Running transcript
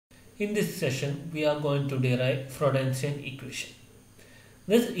In this session, we are going to derive Freudenstein equation.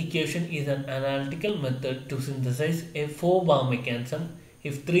 This equation is an analytical method to synthesize a 4-bar mechanism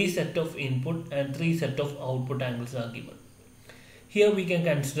if 3 sets of input and 3 sets of output angles are given. Here we can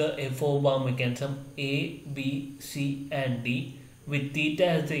consider a 4-bar mechanism A, B, C and D with theta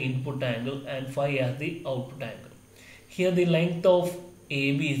as the input angle and phi as the output angle. Here the length of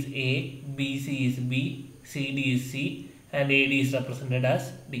AB is A, BC is B, CD is C and AD is represented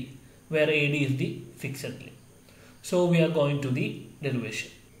as D, where AD is the fixed length. So we are going to the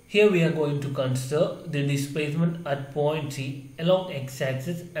derivation. Here we are going to consider the displacement at point C along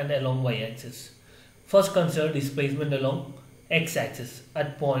x-axis and along y-axis. First consider displacement along x-axis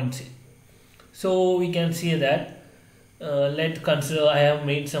at point C. So we can see that let's consider, I have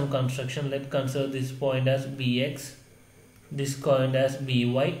made some construction. Let's consider this point as Bx, this point as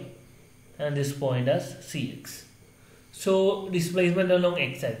By and this point as Cx. So displacement along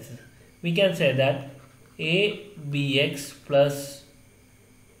x-axis, we can say that A Bx plus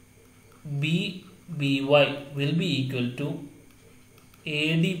B By will be equal to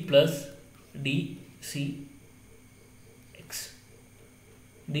AD plus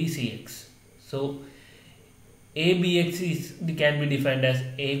DCx. So ABx can be defined as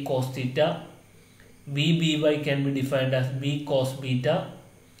A cos theta, BBy can be defined as B cos beta,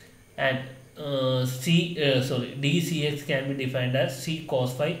 and DCx can be defined as C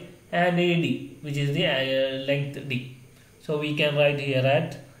cos phi, and AD, which is the length D. So we can write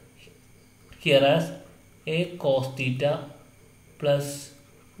here as A cos theta plus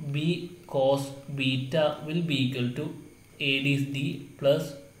B cos beta will be equal to AD is D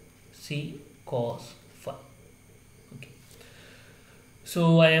plus C cos phi. Okay.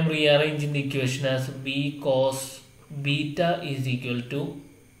 So I am rearranging the equation as B cos beta is equal to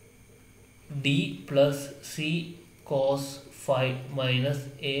D plus C cos phi minus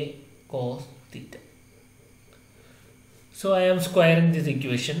A cos theta. So I am squaring this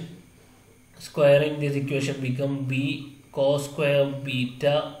equation. Squaring this equation become B cos square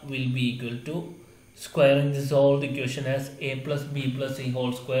beta will be equal to, squaring this whole equation as A plus B plus C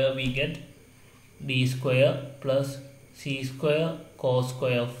whole square, we get D square plus C square cos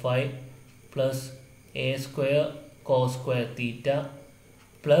square phi plus A square cos square theta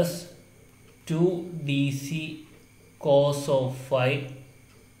plus 2DC cos of phi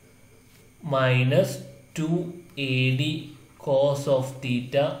minus 2AD cos of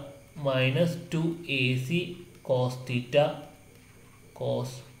theta minus 2AC cos theta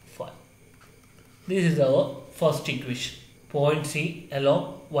cos phi. This is our first equation, point C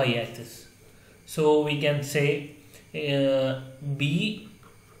along y-axis. So we can say B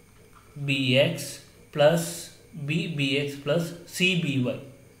Bx plus B Bx plus C By.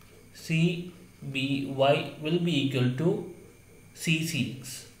 C By will be equal to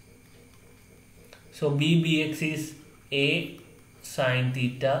CCx. So B Bx is A sin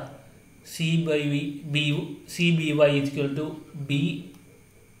theta, C By is equal to B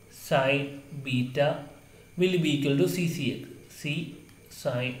sin beta will be equal to CCx, C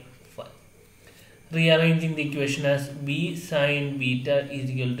sin phi. Rearranging the equation as B sin beta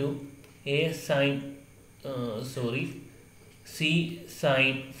is equal to A sin C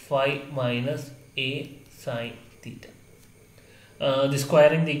sin phi minus A sin theta. The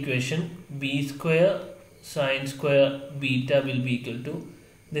squaring the equation, B square sin square beta will be equal to,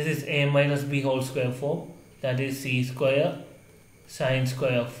 this is A minus B whole square form, that is C square sin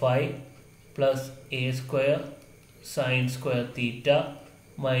square phi plus A square sin square theta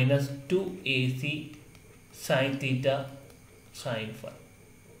minus 2AC sin theta sin phi.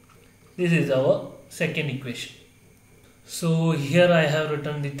 This is our second equation. So here I have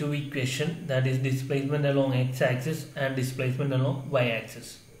written the two equations, that is displacement along x-axis and displacement along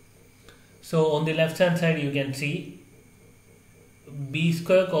y-axis. So on the left hand side you can see B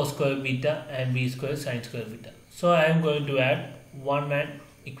square cos square beta and B square sin square beta. So I am going to add 1 and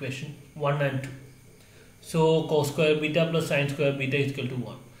equation 1 and 2. So cos square beta plus sin square beta is equal to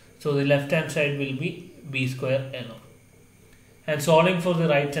 1. So the left hand side will be B square alone. And solving for the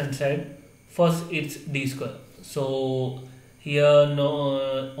right hand side, first it's D square. So here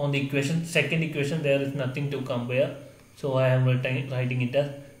on the equation, second equation, there is nothing to compare. So I am writing it as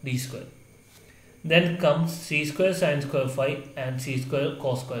D square. Then comes C square sin square phi and C square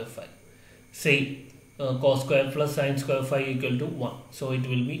cos square phi. Say cos square plus sin square phi equal to 1. So it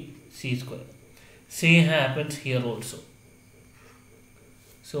will be C square. Same happens here also.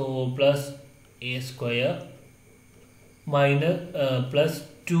 So plus A square minus plus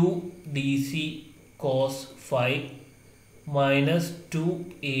 2DC cos phi minus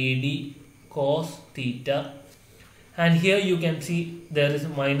 2AD cos theta And here you can see there is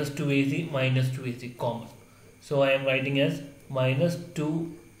minus 2ac common. So I am writing as minus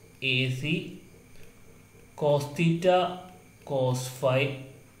 2ac cos theta cos phi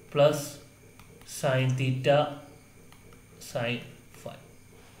plus sin theta sin phi.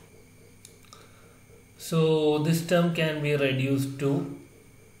 So this term can be reduced to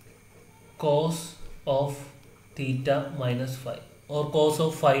cos of theta minus phi or cos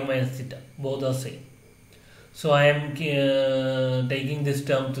of phi minus theta, both are same. So I am taking this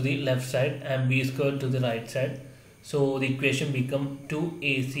term to the left side and b square to the right side. So the equation becomes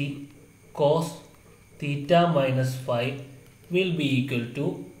 2ac cos theta minus phi will be equal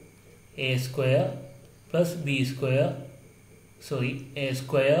to a square plus b square, a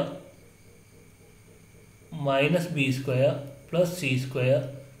square minus b square plus c square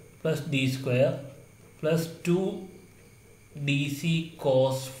plus d square plus 2 dc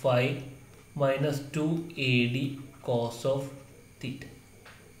cos phi minus 2ad cos of theta.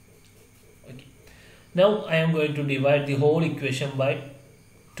 Okay. Now I am going to divide the whole equation by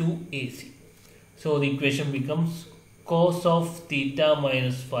 2ac. So the equation becomes cos of theta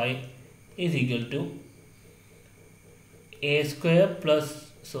minus phi is equal to a square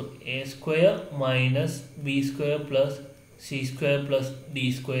minus b square plus c square plus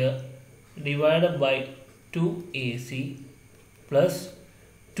d square divided by 2ac plus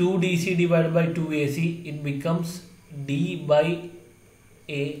 2dc divided by 2ac, it becomes d by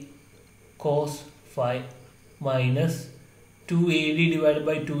a cos phi minus 2ad divided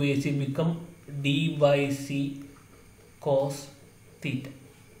by 2ac become d by c cos theta.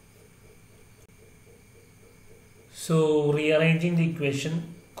 So rearranging the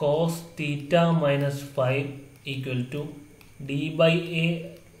equation, cos theta minus phi equal to d by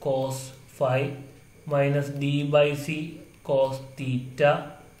a cos phi minus d by c cos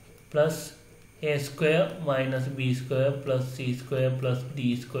theta plus a square minus b square plus c square plus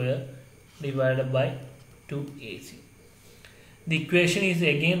d square divided by 2ac. The equation is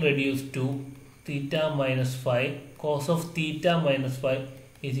again reduced to theta minus phi. Cos of theta minus phi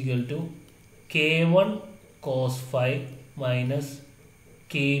is equal to k1 cos phi minus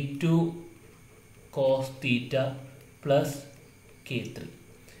k2 cos theta plus k3,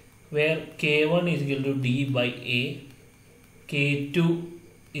 where k1 is equal to d by a, k2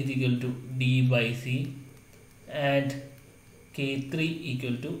 is equal to d by c, and k3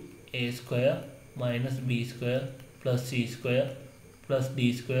 equal to a square minus b square plus c square plus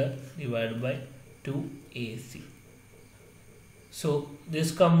d square divided by 2ac. So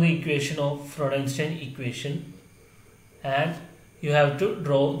this comes the equation of Freudenstein equation, and you have to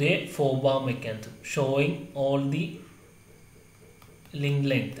draw the 4-bar mechanism showing all the link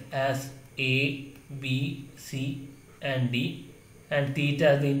length as a, b, c and d, and theta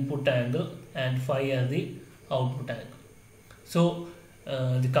as the input angle and phi as the output angle. So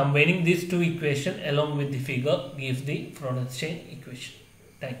combining these two equations along with the figure gives the Freudenstein equation.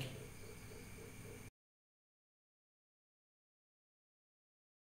 Thank you.